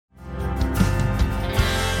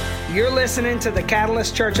You're listening to the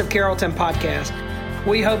Catalyst Church of Carrollton podcast.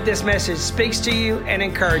 We hope this message speaks to you and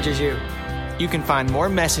encourages you. You can find more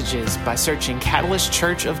messages by searching Catalyst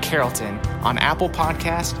Church of Carrollton on Apple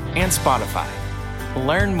Podcast and Spotify.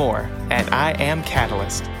 Learn more at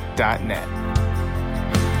iamcatalyst.net.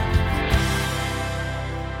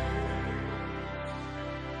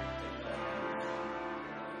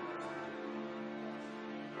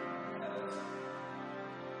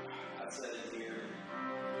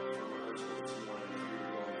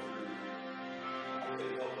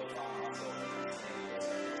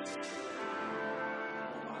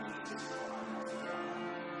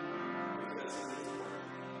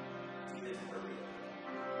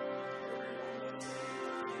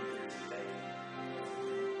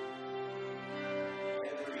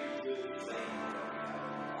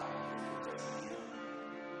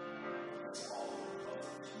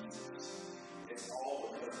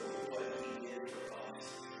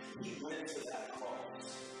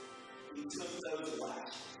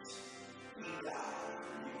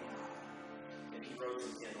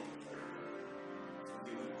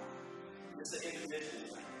 It's an individual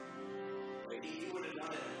thing. Like he would have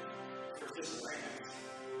done it for just Grant.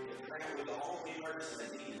 If Grant was the only person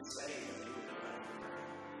that needed saved, he would have done it for Grant.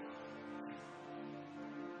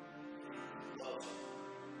 Love him.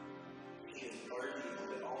 He is worthy of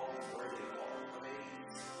it all. He's worthy of all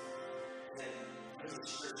praise. And there's a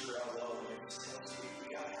scripture I love that just tells you we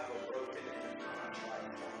got to have a broken and contrite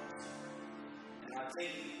heart. And I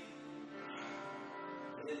think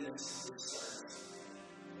in this service,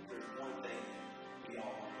 there's one thing we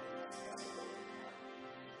all want to do. That's a broken heart.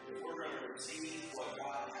 If we're going to receive what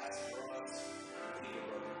God has for us, we need a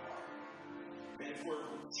broken heart. And if we're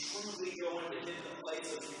truly going to get the place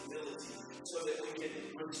of humility so that we can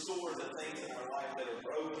restore the things in our life that are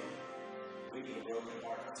broken, we need a broken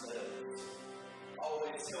heart ourselves. I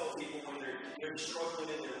always tell people when they're struggling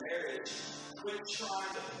in their marriage, quit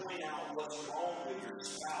trying to point out what's wrong with your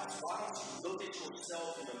spouse. Why don't you look at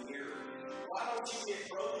yourself in the mirror? Why don't you get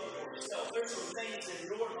broken yourself? There's some things in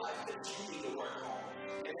your life that you need to work on.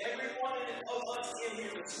 And every one of us in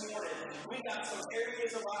here this morning, we got some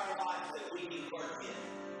areas of our life that we need work in.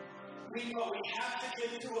 We have to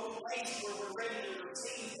get to a place where we're ready to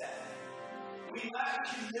receive that. We lack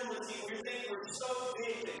humility. We think we're so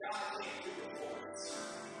big that God can't do it for us.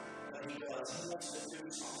 But He does. He wants to do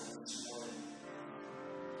something this morning.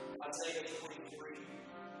 Isaiah 23.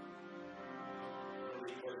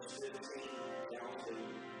 Verse 15 down to 19.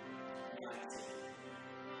 I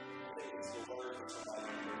think it's the word for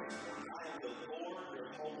somebody here this morning. I am the Lord, your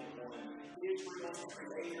Holy One, Israel's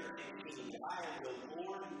Creator and King. I am the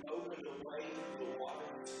Lord who opened the way to the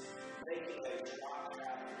waters, making a dry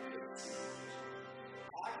path through the sea.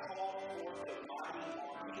 I called forth the mighty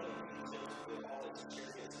army of Egypt with all its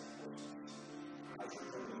chariots and horses. I drew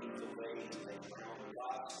from beneath the waves, they drowned.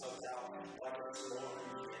 God swept out like a storm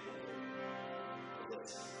and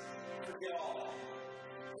forget all that.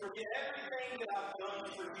 Forget everything that I've done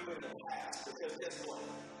for you in the past, because guess what?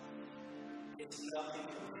 It's nothing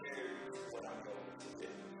compared to what I'm going to do.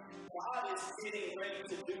 God is getting ready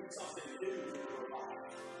to do something new in your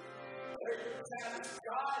life.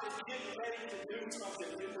 God is getting ready to do something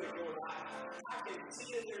new in your life. I can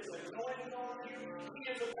see that there's an anointing on you. He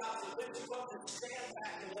is about to lift you up and stand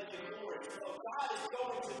back and let you glory. So God is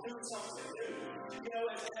going to do something new. You know,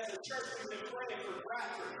 as a church, we've been praying for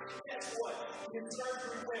Bradford. Guess what? His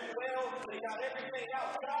surgery went well. They got everything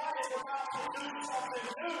out. God is about to do something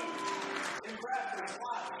new in Bradford's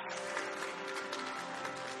life.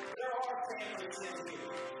 There are families in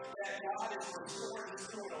here that God is restoring, He's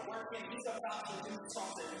doing a work in. He's about to do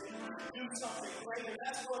something new, do something greater.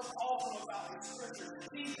 That's what's awesome about the scripture.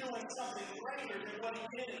 He's doing something greater than what He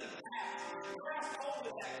did in the past. Grab hold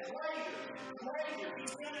of that. Greater.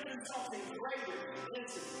 He's going to do something greater.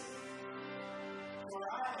 Listen. For I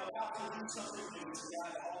am about to do something new. See,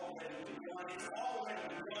 I've already begun. It's already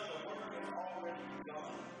begun. The work is already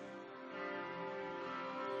begun.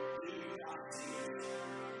 Do you not see it?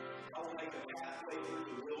 I will make a pathway through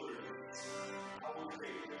the wilderness. I will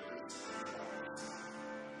create rivers in the darkness.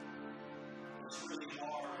 It's really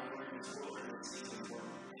hard when we're in this wilderness season for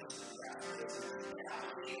just to practice. And I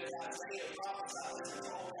believe as Isaiah prophesied this to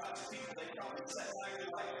all God's people, they probably sat back and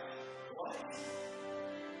like, what?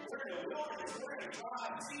 We're in a wilderness. We're in a dry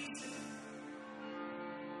season.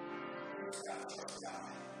 We just got to trust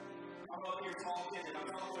God. I'm up here talking and I'm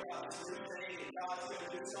talking about this new thing and God's going to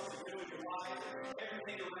do something new in your life.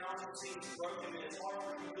 Everything around you seems broken and it's hard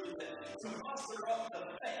for you to do that. To muster up the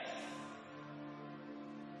faith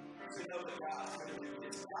to know that God's going to do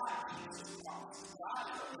this. God keeps His promises. God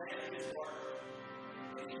is a man of His word.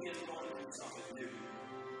 And He is something new.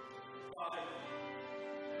 Father,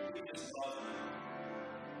 we just love you.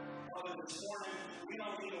 Father, this morning, we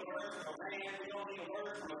don't need a word from a man. We don't need a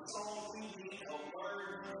word from a song. We need a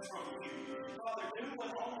word from you. Father, do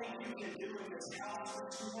what only you can do in this house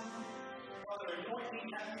this morning. Father, anoint me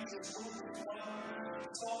as we just move this morning.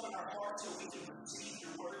 Soften our hearts so we can receive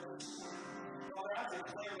your word this morning. Father, I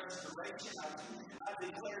declare restoration. I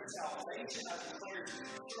declare salvation. I declare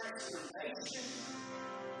transformation.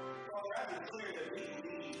 Father, I declare that we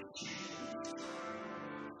need change.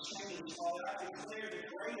 Father, I declare the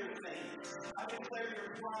greater things. I declare your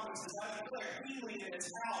promises. I declare healing in this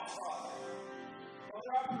house, Father.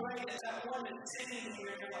 Father, I pray that that one that's sitting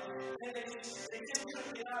here, and they just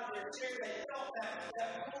couldn't get out of their chair. They felt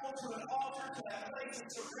that pull to an altar, to that place of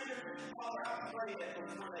surrender. Father, I pray that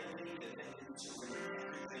before they leave, that they can surrender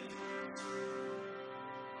everything.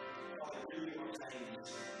 Father, do your things.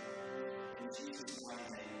 In Jesus' mighty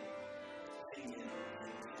name. Amen.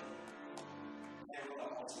 Amen. And what an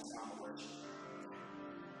awesome time of worship.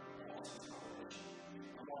 Awesome time of worship.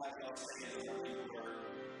 I'm going to have y'all stand and read the word.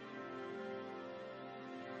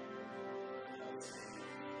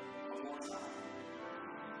 One more time.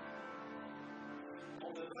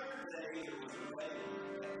 On the third day, there was a wedding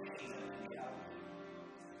at Cana in Galilee.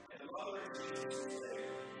 And the mother of Jesus was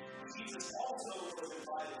there. Jesus also was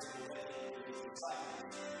invited to the wedding with his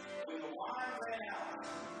disciples. When the wine ran out,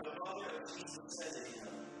 the mother of Jesus said to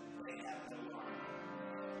him, "They have no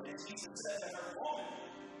wine." And Jesus said to her, "Woman,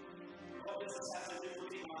 what does this have to do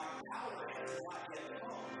with me? My hour has not yet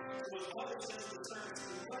come." So his mother said to the servants,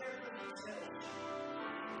 "Whatever he tells you."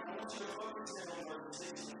 I want you to focus in on verse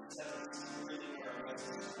 6 and 7. This is really where our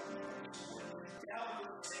message is coming from. Now the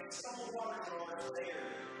 6 stone water jars there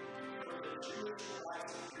for the Jewish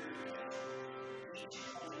rites of purification. Each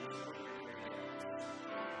holy for your area.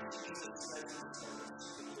 Jesus said to the servants,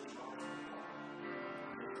 "Fill the jar with water."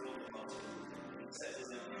 They filled them up to the rim. He said to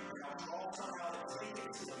them, "Now draw some out and take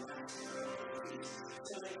it to the master of the feast."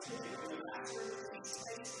 So they took it. When the master of the feast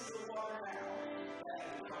tasted the water now, that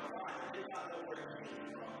had become wine, and did not know where it came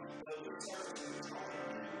from, though the servants were drawing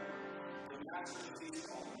it. The master of the feast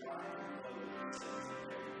called the wine and flowed it and said,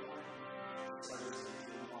 "Very wine." The servants said,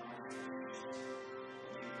 "Good wine."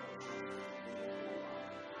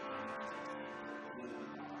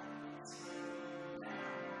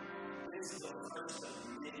 This is the first of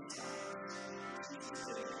many times Jesus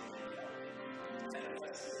said it came together.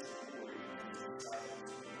 Manifested his glory and his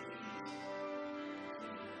disciples believed.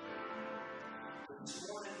 But this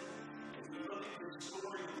morning, if we look at this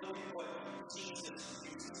story, we look at what Jesus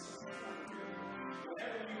uses to perform here.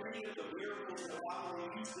 Whenever we read of the miracles in the Bible, we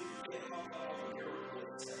usually get hung up on the miracle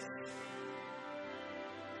itself.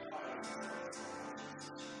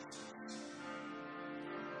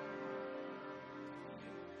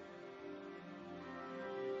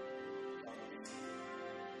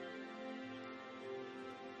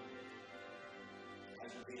 As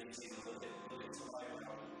you're being seen, look at somebody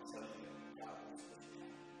around you and tell you God wants to do.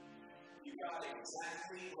 You got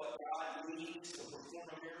exactly what God needs to perform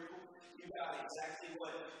a miracle. You got exactly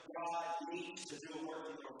what God needs to do a work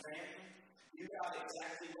in your family. You got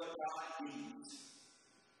exactly what God needs.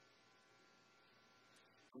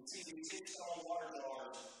 We see these 6 stone water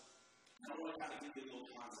jars. I want to kind of give you a little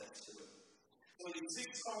context to it. So these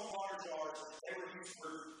 6 stone water jars, they were used for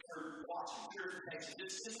washing, purification.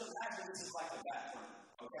 Just imagine this is like a bathroom,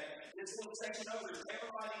 okay? This little section over there,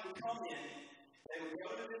 everybody would come in, they would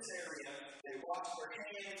go to this area, they would wash their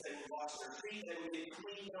hands, they would wash their feet, they would get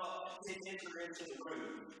cleaned up to enter into the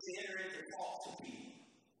room, to enter into talk to people.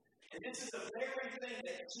 And this is the very thing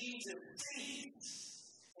that Jesus sees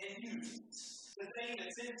and uses. The thing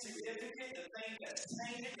that's insignificant, the thing that's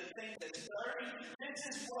tainted, the thing that's dirty. This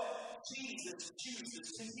is what Jesus chooses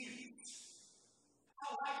to use.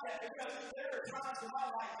 I like that because there are times in my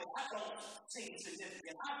life that I don't seem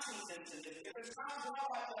significant. I've seen insignificant. There's times in my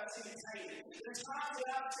life that I've seen tainted. There's times that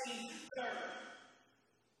I've seen dirty.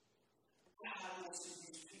 God wants to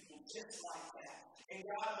use people just like that. And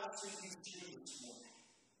God wants to use you this morning.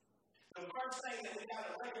 The first thing that we got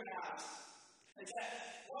to recognize is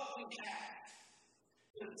that what we have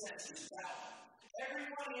possesses value.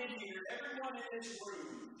 Everyone in here, everyone in this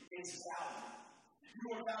room is valuable.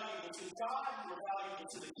 You are valuable to God, you are valuable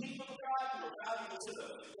to the kingdom of God, you are valuable to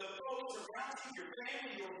the folks around you, your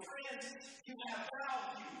family, your friends. You have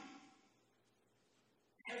value.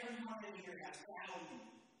 Everyone in here has value.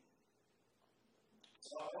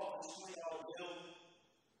 So I brought this $20 bill.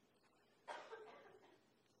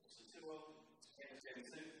 Is it too old? Can't stand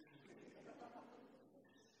it.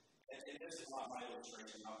 And this is not my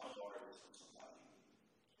illustration, not my daughter, this from somebody.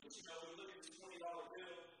 But you know, when we look at this $20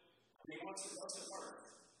 bill, mean, what's it worth?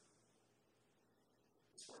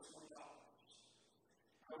 It's worth $20.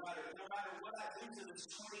 No matter what I do to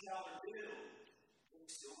this $20 bill,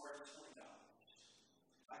 it's still worth $20.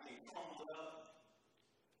 I can crumble it up.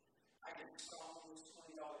 I can stomp this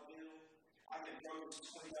 $20 bill. I can throw this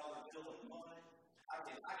 $20 bill in mud. I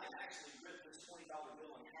can actually rip this $20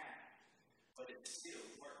 bill in half. But it's still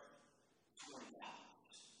worth $20.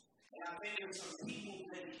 And I think there's some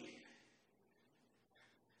people in here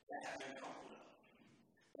that have been crumpled up,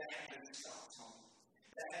 that have been stomped on,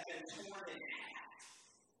 that have been torn in half.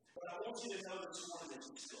 But I want you to know this morning that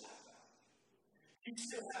you still have value. You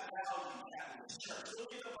still have value at this church.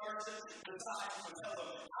 Look at the person beside you and tell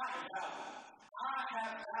them, I am valuable. I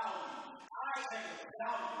have value. I am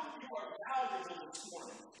valuable. You are valuable this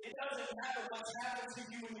morning. It doesn't matter what's happened to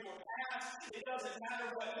you in your past. It doesn't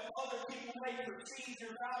matter what other people may perceive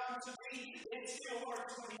your value to be. It's still worth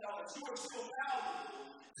 $20. You are still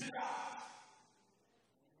valuable to God.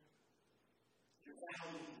 You're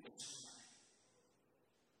valuable this morning.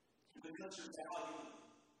 Because you're valuable,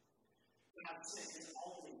 God sent His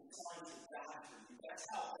only Son to die for you. That's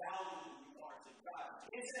how valuable you are to God.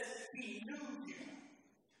 It says He knew you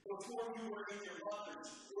before you were in your mother's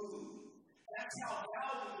womb. That's how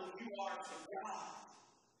valuable you are to God.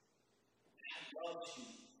 He loves you.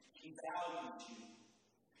 He values you.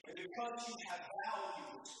 And because you have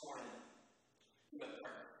value this morning, you have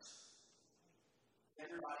purpose.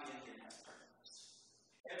 Everybody in here has purpose.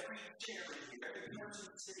 Every chair in here, every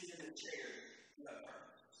person sitting in the chair, you have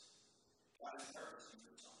purpose. God has purpose in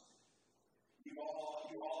your something. You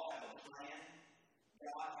all have a plan.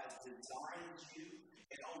 God has designed you,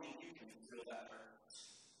 and only you can fulfill that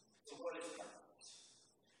purpose. So what is purpose?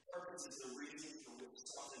 Purpose is the reason for which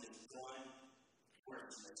something is done where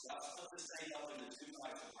it's made. So I split this thing up into two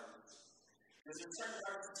types of purpose. There's a certain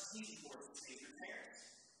purpose that's easy for us to see your parents.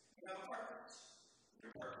 You have a purpose.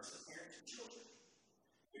 Your purpose as parents and children.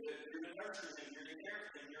 You're the nurturer, and you're the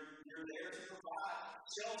caregiver, and you're there to provide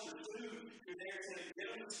shelter, food. You're there to get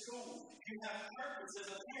them to school. You have purpose as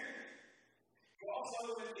a parent. You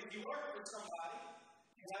also, if you work for somebody,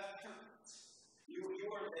 you have purpose. You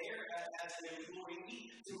are there as an employee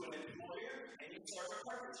to an employer, and you serve a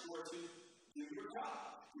purpose. You are to do your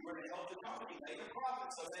job. You are to help the company make a profit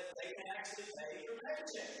so that they can actually pay your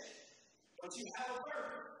paycheck. But you have a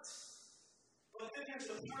purpose. But then there's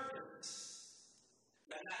a purpose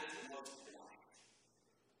that matters the most in your life.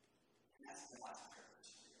 And that's God's purpose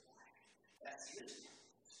for your life. That's His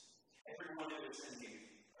purpose. Everyone that is in here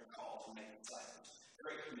are called to make disciples.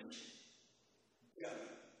 Great Commission. Go.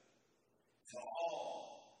 To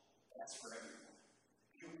all, that's for everyone.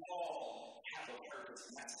 You all have a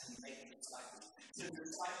purpose, and that's to make disciples. To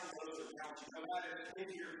disciple those around you. No matter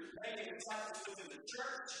if you're making disciples within the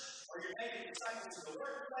church, or you're making disciples in the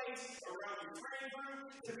workplace, around your friend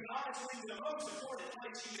group, to be honest with you, the most important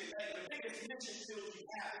place you can make, the biggest mission field you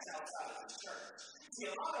have is outside of the church. See,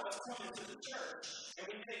 a lot of us come into the church, and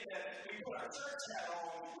we think that we put our church hat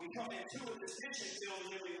on, we come into this mission field,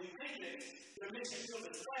 and then we think that the mission field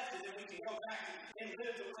is left, and then we can go back and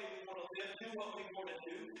live the way we want to live, do what we want to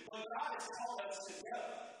do. But God has called us to go.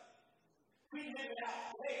 We live it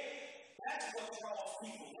out there. That's what draws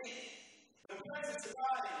people in. The presence of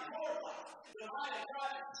God in your life, the light of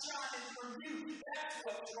God is shining through you. That's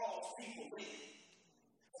what draws people in.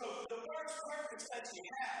 So the first purpose that you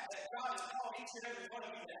have, that God has called each and every one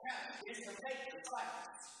of you to have, is to make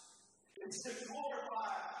disciples. It's to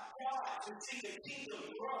glorify God, to see the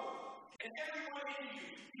kingdom grow. And everyone in you,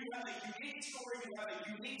 you have a unique story, you have a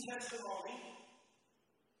unique testimony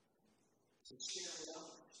to share with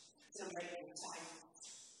others, to make disciples.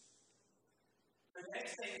 The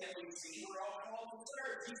next thing that we see, we're all called to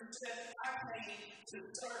serve. Jesus said, I came to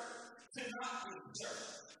serve, to not be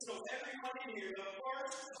served. So everyone in here, the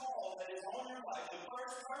first call that is on your life, the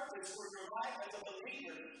first purpose for your life as a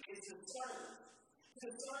believer is to serve. To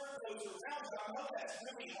serve those around you. I know that's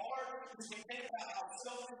really hard because we think about how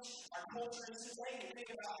selfish our culture is today. We think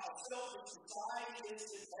about how selfish society is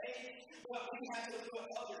today. But we have to put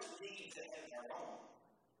others' needs ahead of our own.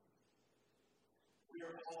 We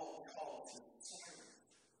are all called to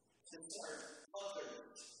serve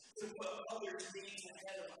others, to put others' needs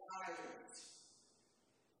ahead of ours.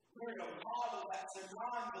 We're going to model that to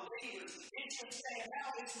non-believers. It should stand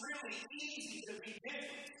out. It's really easy to be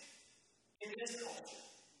different in this culture.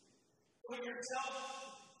 Put yourself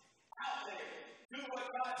out there. Do what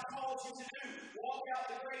God calls you to do. Walk out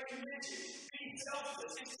the Great Commission. Be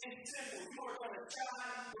selfless. It's simple. You are going to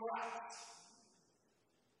shine bright.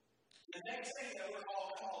 The next thing that we're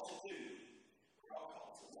all called to do, we're all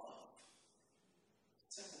called to love.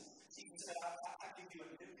 Simple. Jesus said, I give you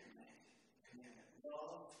a new command.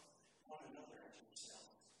 love one another as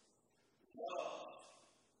yourselves. Love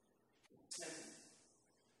contentment.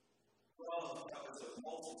 Love covers a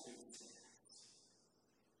multitude of sins.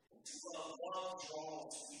 Love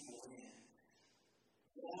draws people in.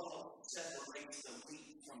 Love separates the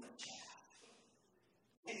wheat from the chaff.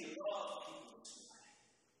 And you love people this way.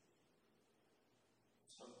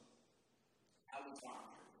 So, how do we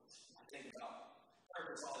find purpose? I think about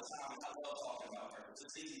purpose all the time. I love talking about purpose.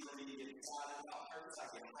 It's easy for me to get excited about purpose. I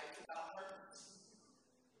get hyped about purpose.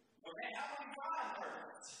 Okay, how do we find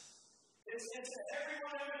purpose? It's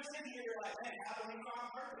everyone in the city here, you're like, man, how do we find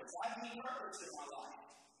purpose? I need purpose in my life.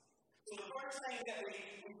 So the first thing that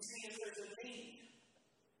we see is there's a need.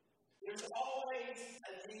 There's always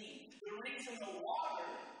a need. The reason the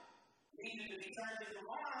water needed to be turned into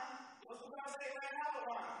wine was because they ran out of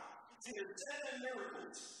wine. See, there's 7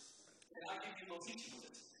 miracles. And I'll give you a little teaching on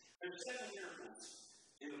this. There's 7 miracles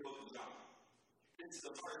in the book of John. It's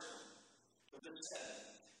the first one. But there's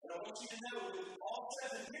 7. And I want you to know that with all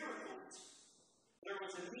 7 miracles, there was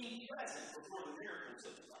a need present before the miracles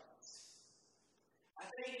took place. I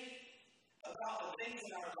think about the things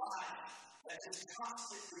in our life that just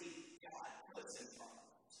constantly God puts in front of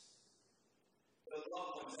us. The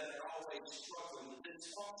loved ones that are always struggling, the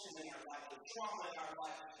dysfunction in our life, the trauma in our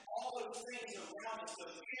life, all those things around us, the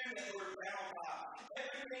fear that we're bound by,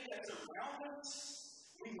 everything that's around us,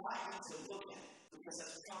 we might need to look at because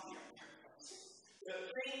that's probably our purpose. The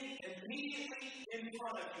thing immediately in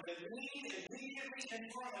front of you, the need immediately in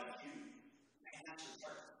front of you, and that's your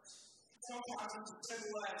purpose. Sometimes it's as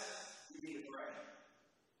simple as you need to pray.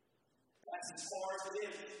 That's as far as it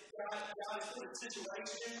is. God has put a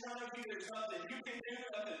situation in front of you. There's nothing you can do,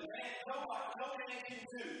 nothing no man can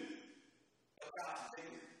do. But God's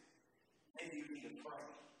bigger. Maybe you need to pray.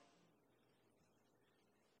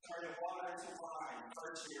 Turning water to wine,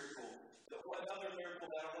 first miracle. Another miracle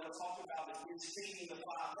that I want to talk about is feeding the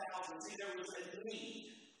 5,000. See, there was a need.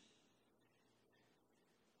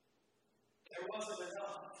 There wasn't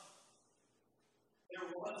enough. There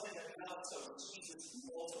wasn't enough, so Jesus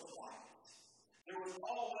multiplied it. There was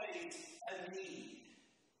always a need.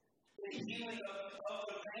 The healing of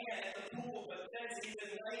the man at the pool, but then he's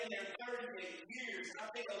been laying there 38 years. And I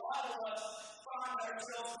think a lot of us find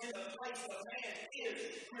ourselves in the place where man is.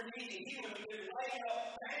 We're needing healing. We've been laying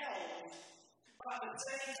up bound by the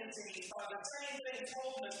same disease, by the same things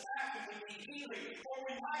holding us back, and we need healing. Or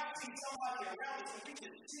we might see somebody around us and we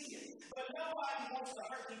can see it. But nobody wants to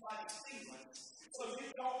hurt anybody's feelings. So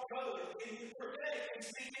you don't go and you prophetically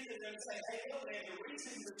speak into them and say, hey, look, man, the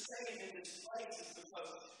reason you're staying in this place is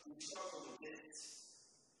because you struggle with this.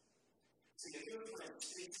 See, a good friend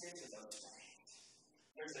speaks into those things.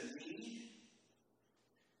 There's a need,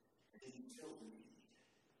 and then you fill the need.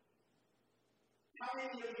 How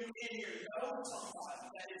many of you in here know somebody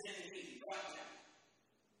that is in need right now?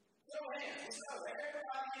 Show hands. Let's go.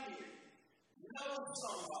 Everybody in here knows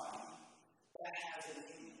somebody that has a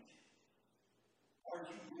need. Are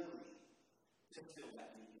you willing to fill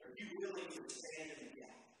that need? Are you willing to stand in the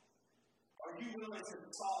gap? Are you willing to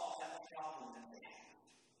solve that problem that they have?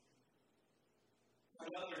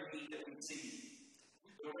 Another need that we see,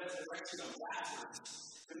 the resurrection of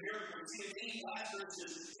Lazarus. The miracle of see,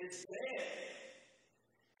 Lazarus is dead.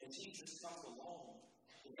 And Jesus comes along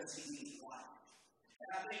because he needs life. And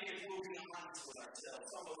I think if we'll be honest with ourselves,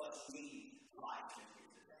 some of us need life in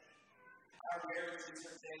here today. Our marriages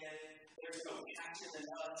are dead. There's no passion in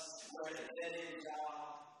us. We're in a dead-end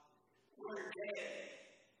job. We're dead.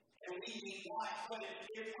 And we need life. But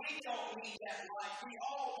if we don't need that life, we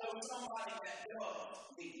all know somebody that does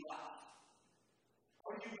need life.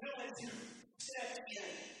 Are you willing to step in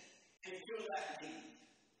and fill that need?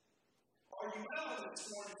 Are you willing this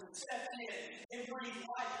morning to step in and breathe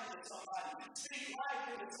life into somebody? Speak life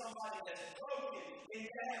into somebody that's broken and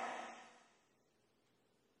down.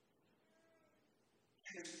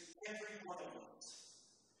 Because every one of us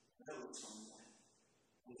knows someone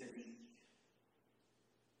with a need.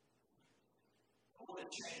 I want to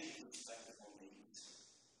change the perspective on needs.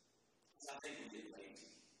 Because I think we get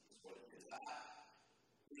lazy, is what it is.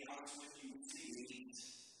 To be honest with you, we see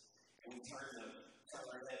needs, and we turn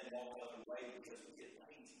our head and walk the other way because we get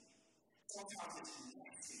lazy. Sometimes it's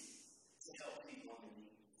messy to help people in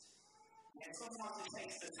needs. And sometimes it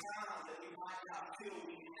takes the time that we might not feel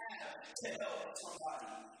we have to help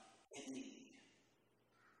somebody in need.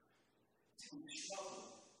 We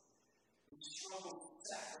struggle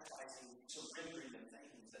sacrificing, surrendering the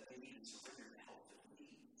things that we need to surrender to help their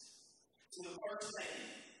needs. So the first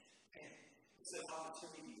thing is an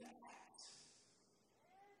opportunity to act.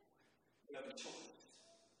 You have a choice.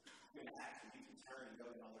 You're going to act and you can turn and go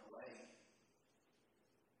the other way.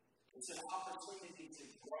 It's an opportunity to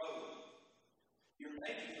grow. You're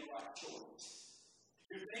making the right choice.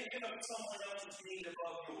 You're thinking of someone else's need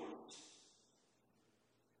above yours.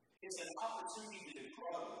 It's an opportunity to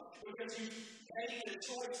grow because you made the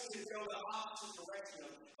choice to go the opposite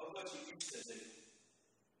direction of what you used to do.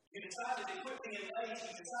 You decided to quit being lazy.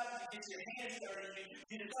 You decided to get your hands dirty.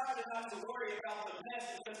 You decided not to worry about the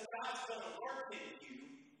mess because God's going to work in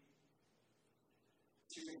you.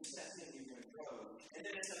 You're going to step in, you're going to grow. And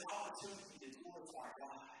then it's an opportunity to glorify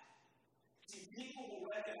God. See, people will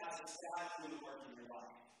recognize it's God doing the work in your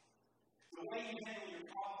life. The way you handle your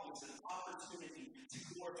problems is an opportunity to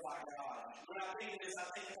glorify God. When I think of this, I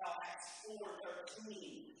think about Acts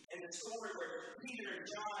 4:13 and the story where Peter and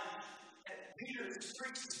John, Peter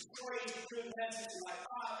preached this crazy good message and like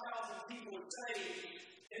 5,000 people were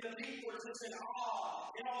saved. And the people were just in awe,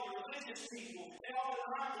 and all the religious people, and all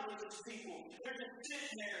the non-religious people, they're just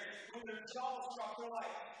sitting there with their jaws dropped. They're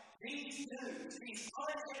like, these dudes, these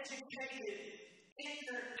uneducated,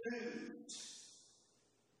 ignorant dudes,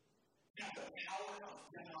 have the power of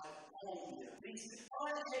God on them. These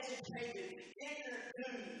uneducated, ignorant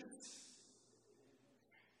dudes.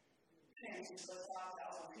 And just let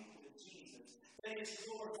 5,000 people to Jesus. They just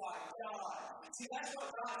glorify God. See, that's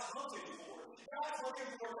what God's looking for. God's looking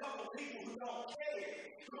for a couple of people who don't care,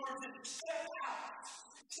 who are just step out,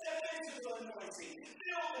 step into the anointing,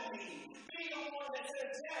 feel the need, be the one that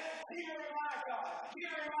says, yes, here am I, God,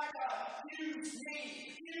 use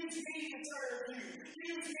me to serve you,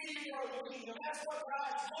 use me to grow the kingdom. That's what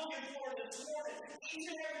God's looking for this morning. Each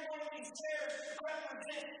and every one of these chairs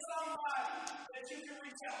represents somebody that you can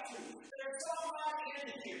reach out to. There's somebody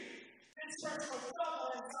in here. This church was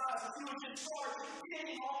double in size if you would just start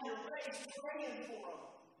getting on your face, praying for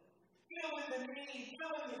them, filling the need,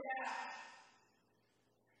 filling the gap.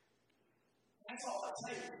 That's all it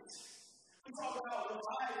takes. We talk about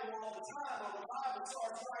revival all the time, but revival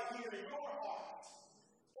starts right here in your heart.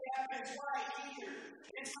 It happens right here.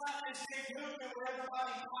 It's not this big movement where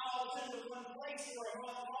everybody piles into one place for a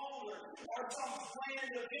month longer, or some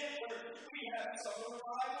planned event where we have summer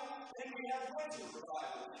revival, and we have winter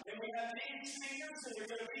revival, and we have these speakers, and they're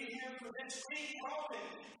going to be here for this week, talking,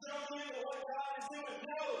 showing you what God is doing.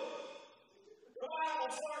 No. Revival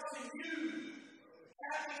starts in you. It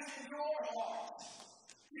happens in your heart.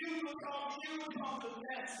 You become the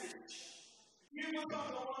message. You become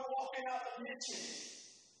the one walking out the mission.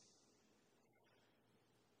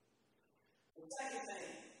 The second thing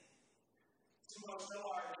is you must know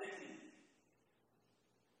our identity.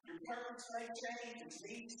 Your purpose may change, and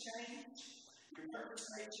needs change. Your purpose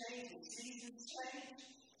may change, and seasons change.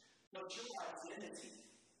 But your identity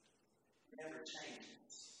never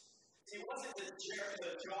changes. See, it wasn't the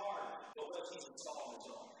jar, but what Jesus saw in the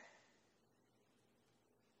jar.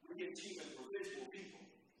 We as humans, we're visual people.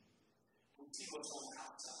 We see what's on the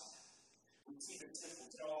outside. We see the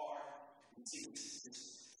simple jar. We see this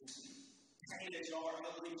painted jar,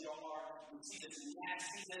 ugly jar. We see the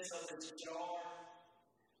nastiness of this jar.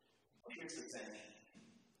 But here's the thing.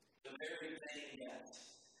 The very thing that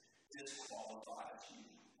disqualifies you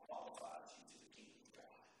to the kingdom of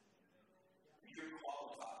God. You're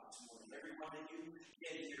qualified this morning. Every one of you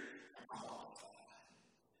in here are qualified.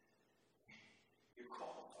 You're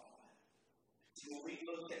qualified. See, when we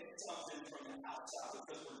look at something from the outside,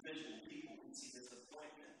 because we're visual people, we see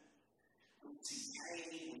disappointment. We see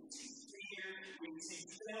pain, we see fear, we see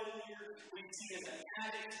failure, we see an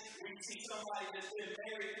addict, we see somebody that's been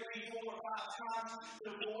married 3, 4, 5 times,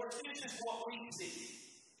 divorced. This is what we see.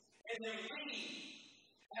 And then we,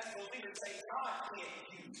 as believers, say, God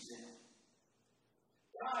can't use them.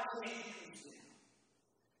 God can't use them.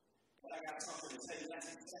 But I got something to tell you. That's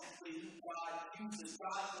exactly who God uses.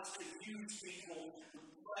 God wants to use people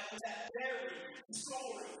like that very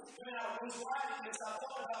story. When I was writing this, I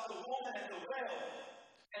thought about the woman at the well.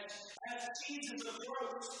 As Jesus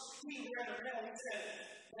approached, he read a mail. He said,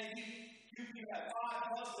 "Man, you have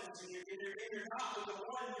 5 husbands, and you're not with the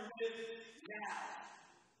one you're with now."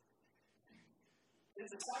 His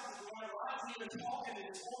disciples were wondering, why is he even talking to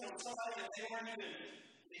this woman, somebody that they weren't even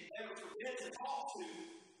ever forbidden to talk to?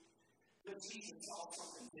 But Jesus saw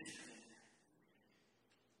something different in there.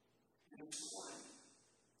 And this morning,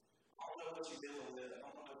 I don't know what you're dealing with, I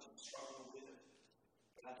don't know what you're struggling with,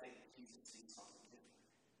 but I think Jesus sees something different.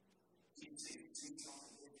 Jesus sees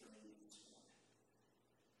something different in you this morning.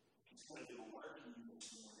 He's going to do a work in you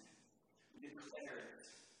this morning. We declare it.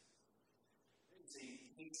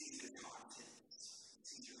 See, he sees the content. He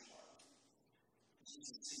sees your heart.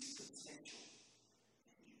 Jesus sees potential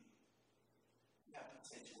in you. You have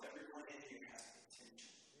potential. Everyone in here has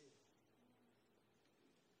potential.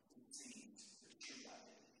 He sees the true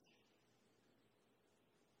identity.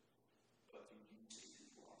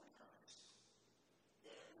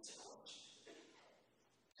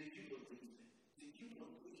 you believe it? Do you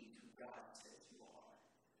believe who God says you are?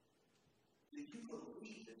 Do you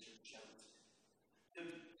believe that you're chosen? Do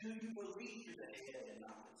you believe you're the head and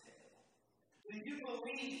not the tail? Do you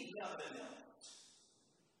believe nothing else?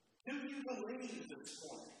 Do you believe this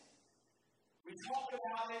morning? We talk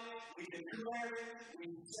about it, we declare it, we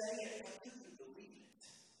say it, but do you believe it?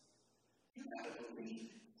 You gotta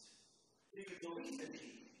believe it. Do you believe in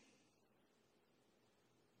healing?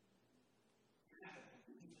 You gotta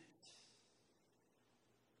believe it.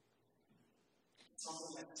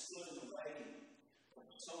 Something that stood in the way for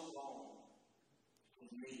so long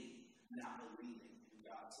was me not believing who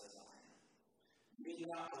God says I am. Me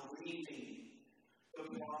not believing the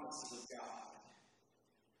promises of God.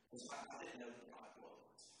 Because I didn't know who God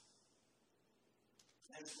was.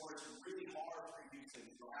 And so it's really hard for you to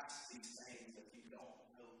grasp these things if you don't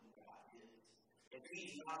know who God is. If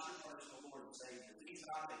He's not your personal Lord and Savior, if He's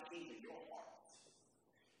not the King of your heart,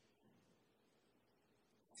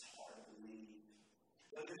 it's hard to believe.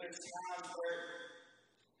 But there's times where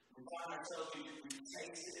we find ourselves, we've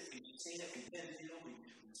tasted it, we've seen it, we've been healed,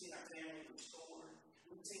 we've seen our family restored,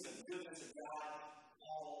 we've seen the goodness of God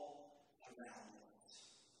all around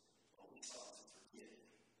us. But we start to forget.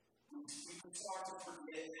 We start to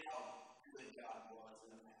forget how good God was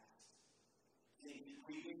in the past.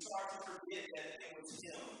 We start to forget that it was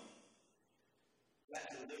Him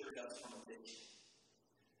that delivered us from addiction.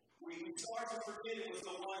 We start to forget it was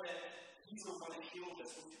the one that He's the one that healed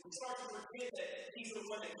us. We start to forget that He's the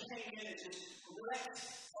one that came in and just wrecked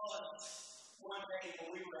us one day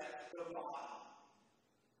when we were at the bottom.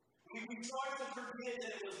 We start to forget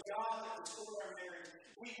that it was God that restored our marriage.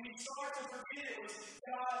 We start to forget it was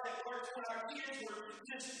God that worked when our kids were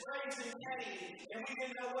just raising Cain and we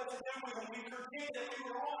didn't know what to do with them. We forget that we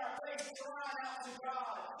were on our face crying out to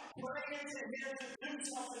God, praying to Him to do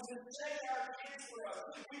something, to take our kids for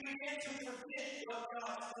us. We begin to forget what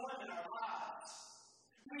God's done in our lives.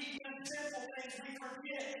 We do simple things. We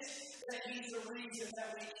forget that He's the reason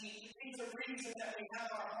that we eat. He's the reason that we have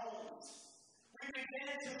our homes. We begin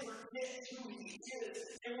to forget who He is.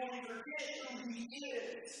 And when we forget who He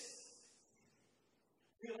is,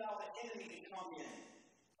 we allow the enemy to come in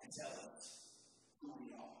and tell us who we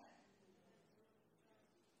are.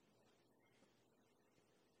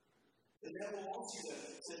 The devil wants you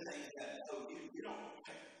to think that, oh, you don't,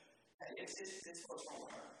 hey, it's what's wrong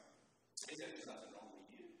with her. There's nothing wrong with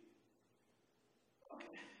you.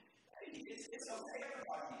 Okay. Hey, it's okay.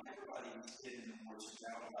 Everybody's getting divorces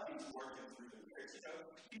now. Everybody's working through the marriage. You know,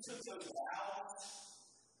 you took those vows.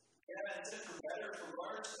 Yeah, it's for better, for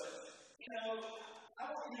worse, but, you know, I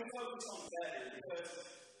want you to focus on better because,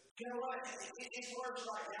 you know what, it's worse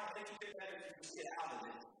right now. Things get better if you just get out of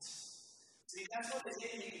it. See, that's what the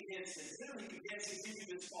enemy begins to do. He begins to give you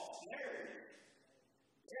this false narrative.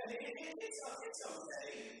 Yeah, it's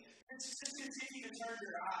okay. Just continue to turn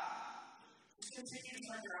your eye. Just continue to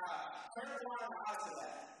turn your eye. Turn a blind eye to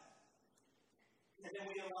that. And then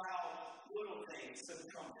we allow little things to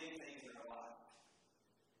become big things in our life.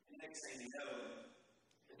 And next thing you know,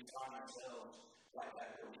 we find ourselves right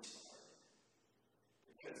back where we started.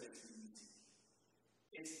 Because it's easy.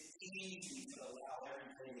 It's easy to allow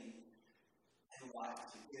everything in life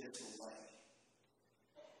to get us away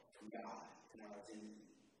from God and our identity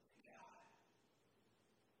in God.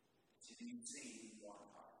 So do you see who you are in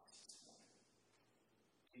Christ this morning?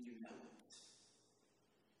 Do you know it?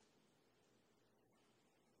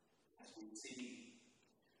 As we see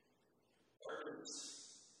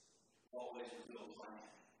purpose always reveal plan.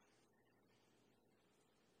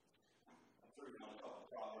 I'm through on a couple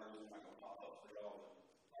of Proverbs, I'm not going to pop up for it all, but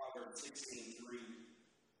Proverbs 16:3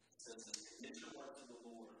 says, commit your work to the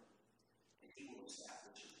Lord, and He will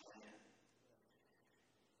establish your plan.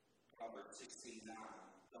 Proverbs 16:9,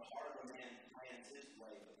 the heart of a man plans his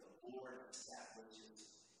way, but the Lord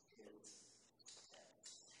establishes his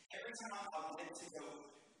steps. Every time I went to go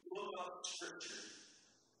look up Scripture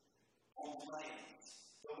on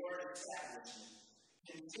plans, the word establishment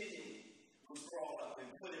continually was brought up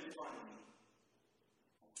and put in front of me.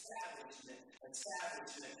 Establishment.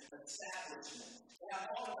 And I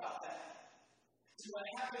thought about that. So what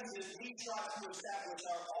happens is we try to establish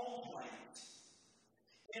our own plans.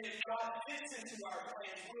 And if God fits into our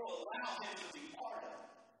plans, we'll allow Him to be part of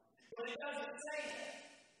it. But it doesn't say that.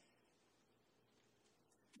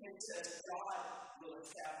 It says God will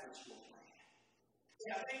establish your plan.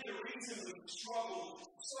 And I think the reason we struggle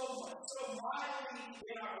so much, so mightily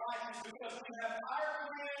in our life is because we have our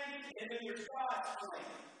plan and then there's God's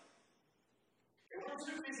plan. And we're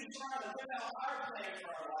too busy trying to live out our plan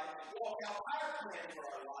for our life, walk out our plan for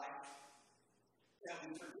our life, that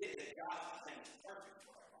we forget that God's plan is perfect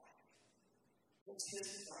for our life. It's his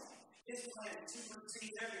plan. His plan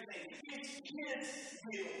supersedes everything. It's his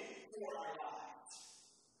will for our lives.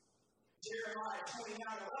 Jeremiah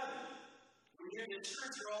 29:11. We hear this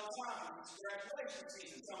scripture all the time. It's graduation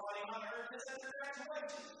season. Somebody might have heard this at their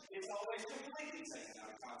graduation. It's always completely taken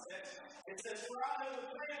out of context. It says, "For I know the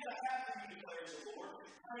plans I have for you, declares the Lord.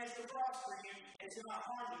 Plans to prosper you and to not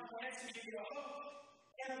harm you. Plans to give you a hope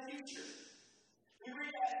and a future." We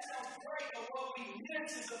read that, it sounds great, but what we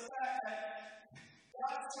miss is the fact that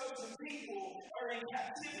God's chosen people are in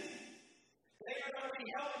captivity. They are going to be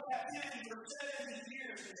held in captivity for 70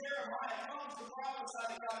 years. And Jeremiah comes to prophesy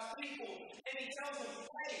to God's people, and he tells them,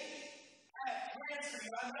 "Hey, I have plans for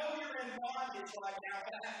you. I know you're in bondage right now,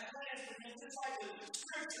 but I have plans for you." Just like the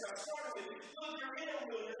scripture I started with. Look, you're in a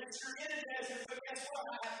wilderness, you're in a desert, but guess what?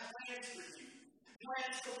 I have plans for you.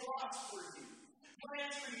 Plans to prosper you.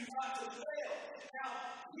 Plans for you not to fail. Now,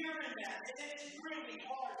 hearing that, and it's really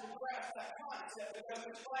hard to grasp that concept because,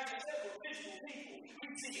 like I said, we're visual people. We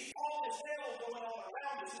see all this hell going on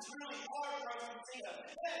around us. It's really hard for us to see the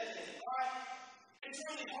heaven in it, right? It's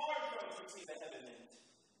really hard for us to see the heaven in it.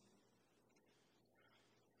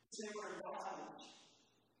 See, we're in bondage.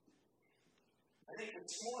 I think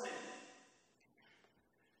this morning,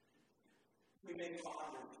 we may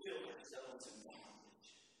find or feel ourselves in bondage.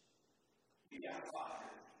 You got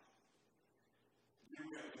fired. You're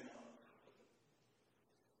broken up.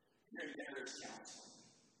 You're in marriage counseling.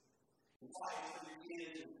 You're fighting for your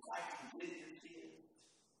kids. You're fighting with your kids.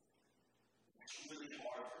 It's really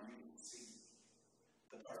hard for you to see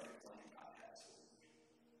the perfect plan God has for you.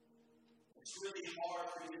 It's really hard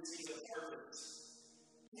for you to see the purpose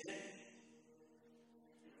in it.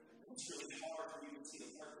 It's really hard for you to see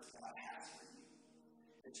the purpose God has for you.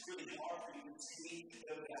 It's really hard for you to see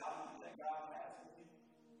the value that God has for you.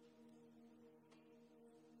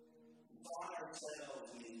 We find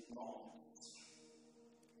ourselves in these moments.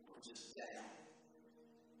 We're just down.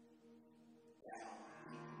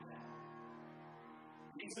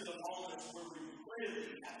 These are the moments where we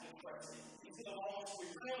really have to press in. These are the moments we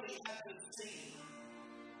really have to see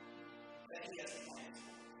that He has plans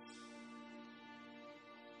for us.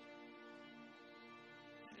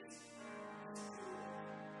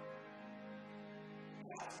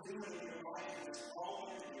 God's doing in your life in this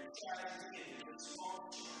moment, in your tragedy, in your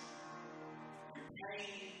dysfunction, your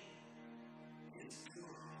pain is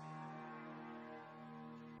good.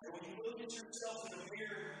 And when you look at yourself in the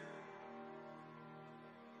mirror,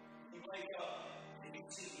 you wake up and you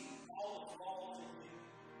see all the flaws in you.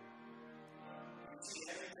 You see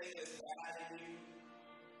everything that's bad in you.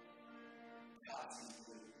 God sees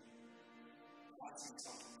good. God sees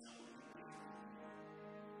something totally different.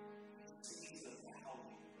 He sees the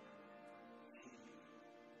value in you.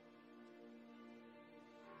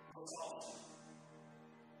 What's awesome?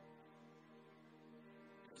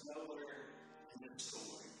 There's nowhere in the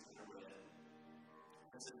story that I read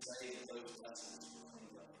does it say that those vessels were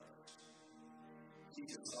cleaned up first.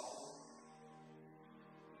 Jesus saw them.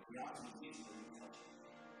 Not just Jesus didn't touch them.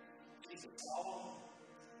 Jesus saw them,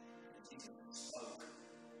 and Jesus spoke.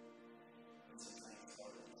 And some things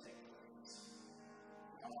started to take place.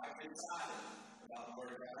 Now, I get excited about the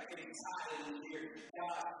Word of God. I get excited when you hear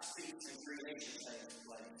God speaks and creation takes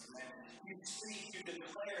place. Man, you speak, you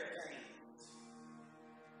declare things.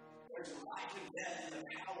 There's life and death in the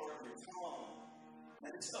power of your tongue.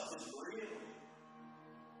 And this stuff is real.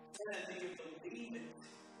 And do you believe it?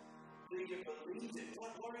 Do you believe it?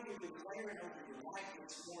 What are you declaring over your life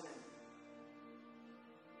this morning?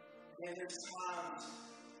 Man, there's times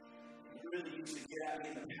you really used to get at me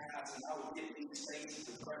in the past, and I would get these states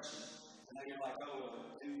of depression. And then you're like,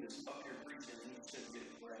 "Oh, dude, this stuff you're preaching, and you should get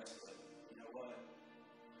depressed." But you know what?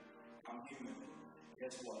 I'm human.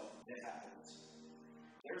 Guess what? It happens.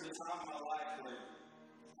 There was a time in my life where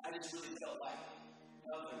I just really felt like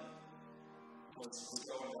nothing was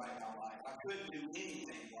going right in my life. I couldn't do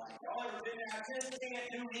anything right. Y'all ever been there? I just can't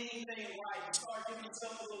do anything right. You start giving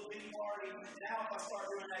yourself a little bitty party. Now if I start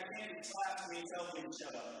doing that, Candy slaps me and tells me to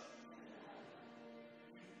shut up.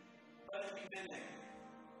 But have you been there?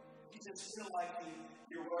 You just feel like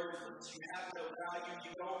you're worthless. You have no value.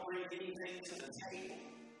 You don't bring anything to the table.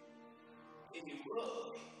 And you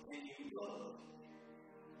look, and you look.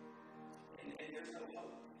 And there's no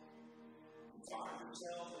hope. You find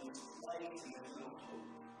yourself in this place and there's no hope.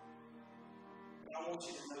 But I want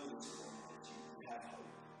you to know this morning that you have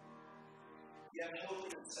hope. You have hope in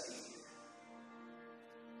the Savior.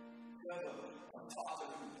 You have a Father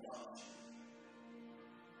who loves you.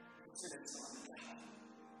 Who sent His Son to die.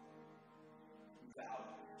 Who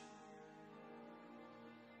valued you.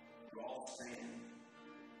 You all stand.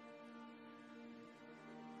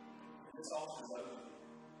 this altar is open.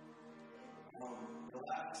 The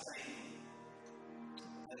last thing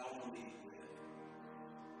that I want to leave you with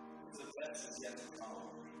is the best is yet to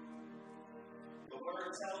come. The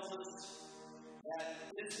Word tells us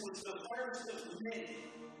that this was the first of many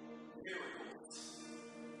miracles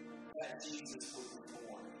that Jesus would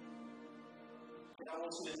perform. And I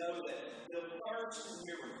want you to know that the first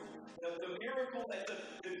miracle, the miracle that the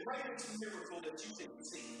greatest miracle that you can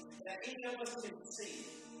see, that any of us can see,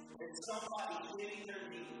 is somebody hitting their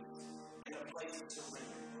knees in a place of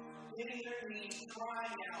surrender. Hitting their knees,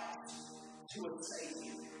 crying out to a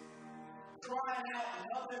Savior. Crying out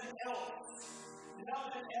nothing else.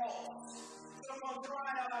 Nothing else. Someone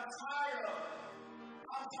crying out, I'm tired of it.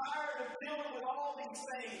 I'm tired of dealing with all these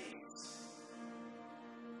things.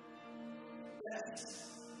 That is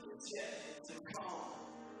yet to come.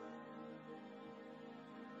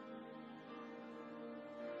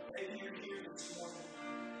 Maybe you're here this morning.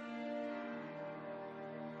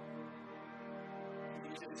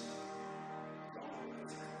 You just don't know what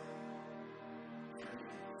it's like.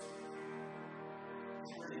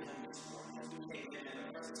 It's really him this morning. As we came in the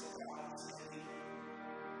presence of God today,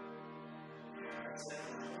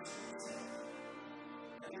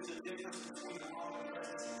 and there's a difference between the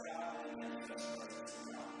omnipresence of God and the manifest presence of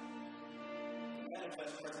God. The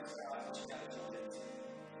manifest presence of God is what you got to jump into.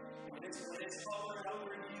 When it's hovering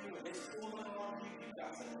over you, when it's pulling on you, you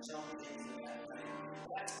got to jump into that thing.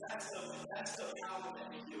 That's the power that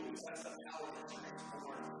heals. That's the power that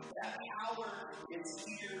transforms. That power is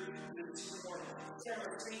here this morning.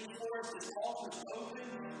 Sarah, sing for us. This altar's open.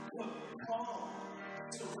 Look, come.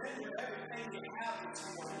 Surrender everything you have this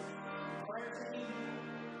morning. Prayer team,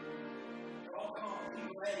 all come. Be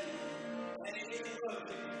ready. And if look,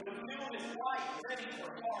 the field is white, ready for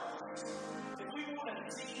harvest. If we want to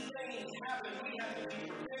see things happen, we have to be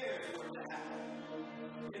prepared for it to happen.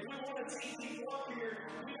 If we want to see people up here,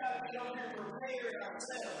 we got to be up here prepared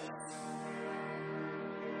ourselves.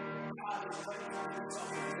 God is ready to do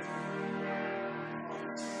something.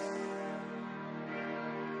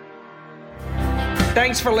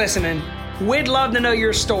 Thanks for listening. We'd love to know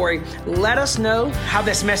your story. Let us know how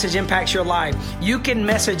this message impacts your life. You can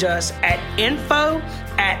message us at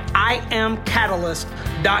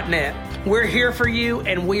info@iamcatalyst.net. We're here for you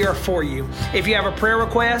and we are for you. If you have a prayer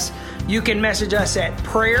request, you can message us at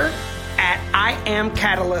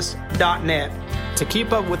prayer@iamcatalyst.net. To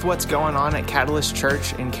keep up with what's going on at Catalyst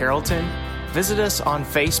Church in Carrollton, visit us on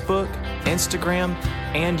Facebook, Instagram,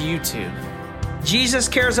 and YouTube. Jesus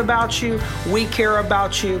cares about you, we care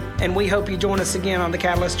about you, and we hope you join us again on the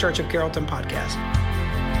Catalyst Church of Carrollton podcast.